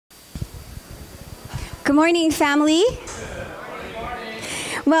Good morning, family.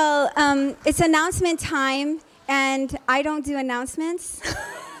 Well, it's announcement time, and I don't do announcements.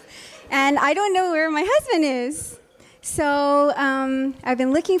 And I don't know where my husband is. So I've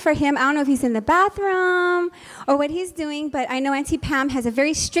been looking for him. I don't know if he's in the bathroom or what he's doing, but I know Auntie Pam has a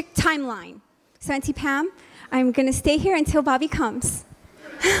very strict timeline. So Auntie Pam, I'm going to stay here until Bobby comes.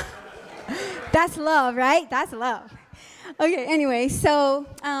 That's love, right? That's love. Okay, anyway, so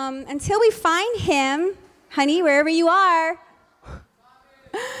until we find him, honey, wherever you are,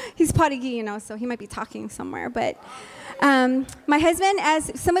 he's potty, so he might be talking somewhere. But my husband,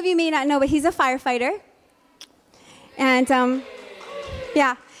 as some of you may not know, but he's a firefighter. And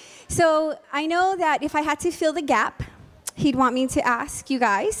yeah, so I know that if I had to fill the gap, he'd want me to ask you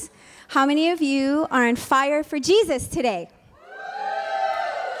guys, how many of you are on fire for Jesus today?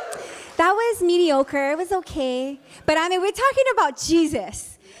 That was mediocre. It was okay. But I mean, we're talking about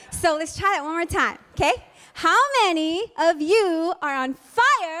Jesus. So let's try that one more time, okay? How many of you are on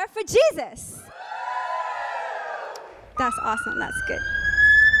fire for Jesus? That's awesome. That's good.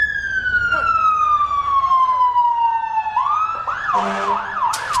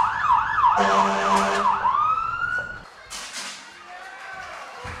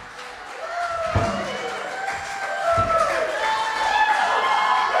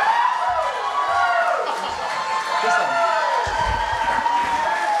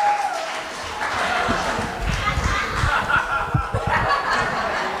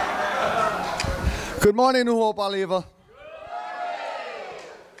 Good morning, New Hope, Haleiwa.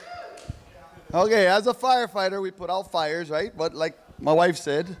 Okay, as a firefighter, we put out fires, right? But like my wife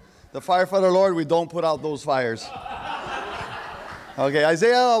said, the firefighter, Lord, we don't put out those fires. Okay,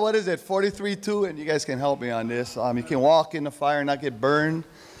 Isaiah, what is it, 43:2, and you guys can help me on this. You can walk in the fire and not get burned.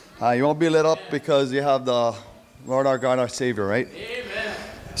 You won't be lit up because you have the Lord our God, our Savior, right? Amen.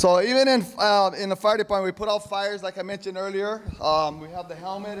 So even in the fire department, we put out fires, like I mentioned earlier. We have the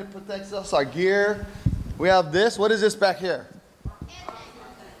helmet, it protects us, our gear. We have this. What is this back here?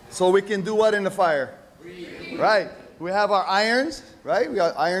 So we can do what in the fire? Breathe. Right. We have our irons, right? We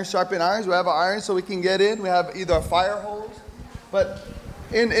got irons, sharpen irons. We have our irons so we can get in. We have either a fire hose. But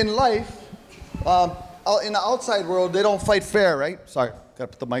in life, in the outside world, they don't fight fair, right? Sorry,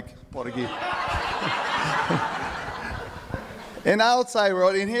 got to put the mic. Portuguese. In the outside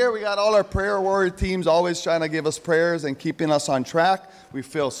world, in here, we got all our prayer warrior teams always trying to give us prayers and keeping us on track. We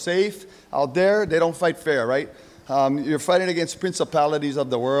feel safe. Out there, they don't fight fair, right? You're fighting against principalities of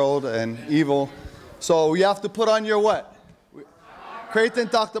the world and evil. So you have to put on your what? Creighton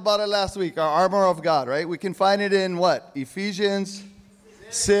talked about it last week, our armor of God, right? We can find it in what? Ephesians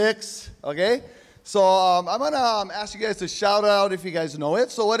 6, okay? So I'm going to ask you guys to shout out if you guys know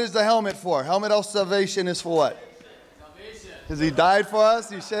it. So what is the helmet for? Helmet of salvation is for what? Because he died for us,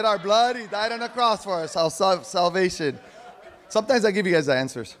 he shed our blood, he died on the cross for us, our salvation. Sometimes I give you guys the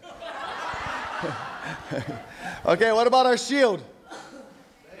answers. Okay, what about our shield?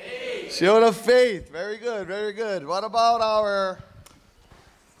 Faith. Shield of faith. Very good, very good. What about our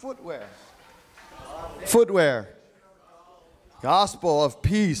footwear? Footwear. Gospel of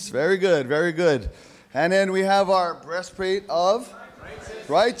peace. Very good, very good. And then we have our breastplate of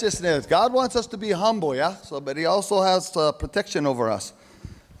righteousness. God wants us to be humble, yeah? So, but he also has protection over us.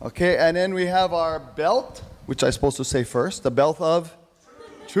 Okay, and then we have our belt, which I'm supposed to say first, the belt of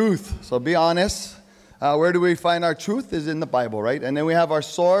truth. So be honest. Where do we find our truth? Is in the Bible, right? And then we have our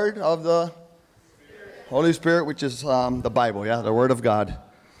sword of the Holy Spirit, which is the Bible, yeah, the Word of God.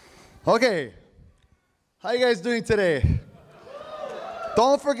 Okay, how you guys doing today?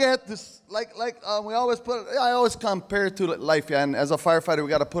 Don't forget this. We always I always compare it to life, yeah. And as a firefighter, we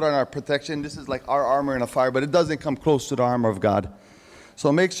got to put on our protection. This is like our armor in a fire, but it doesn't come close to the armor of God.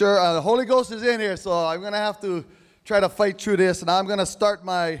 So make sure the Holy Ghost is in here. So I'm gonna have to try to fight through this, and I'm gonna start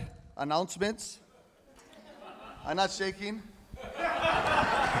my announcements. I'm not shaking.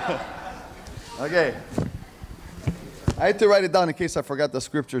 Okay. I had to write it down in case I forgot the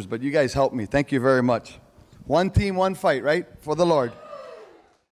scriptures, but you guys helped me. Thank you very much. One team, one fight, right? For the Lord.